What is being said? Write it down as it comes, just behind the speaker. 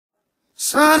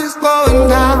Sun is going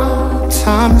down,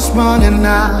 time is running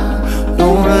out,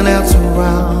 no one else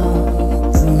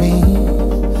around for me.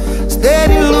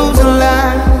 Steady losing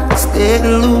light, steady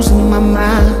losing my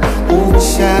mind, over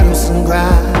shadows and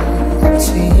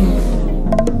gravity.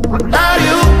 Without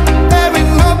you, there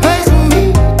ain't no place for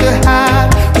me to hide.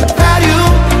 Without you,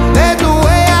 there's no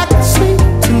way I can sleep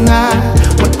tonight.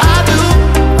 What I do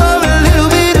for a little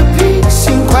bit of peace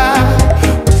and quiet.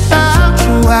 Without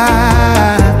you,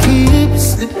 I keep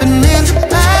slipping into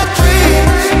bad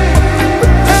dreams.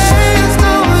 But there's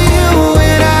no you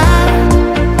and I.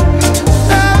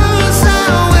 No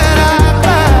sound when I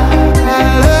cry. I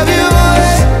love you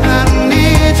and I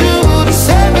need you to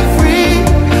set me free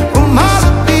from all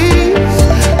of these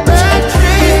bad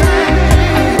dreams.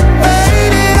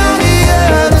 Waiting on the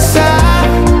other side.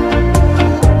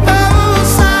 No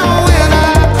sound when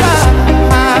I cry.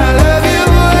 I love you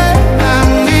and I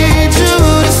need you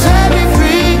to set me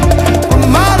free from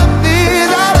all of these,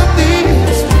 all of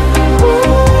these.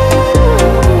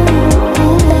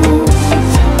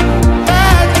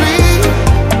 Bad dreams.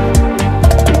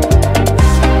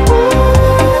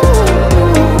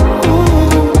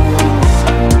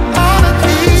 All of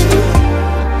these.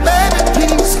 Baby,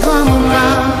 please come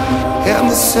around. Help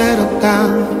me settle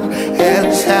down. Help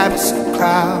us have some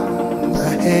crowd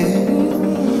ahead.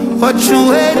 What you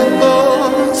waiting for?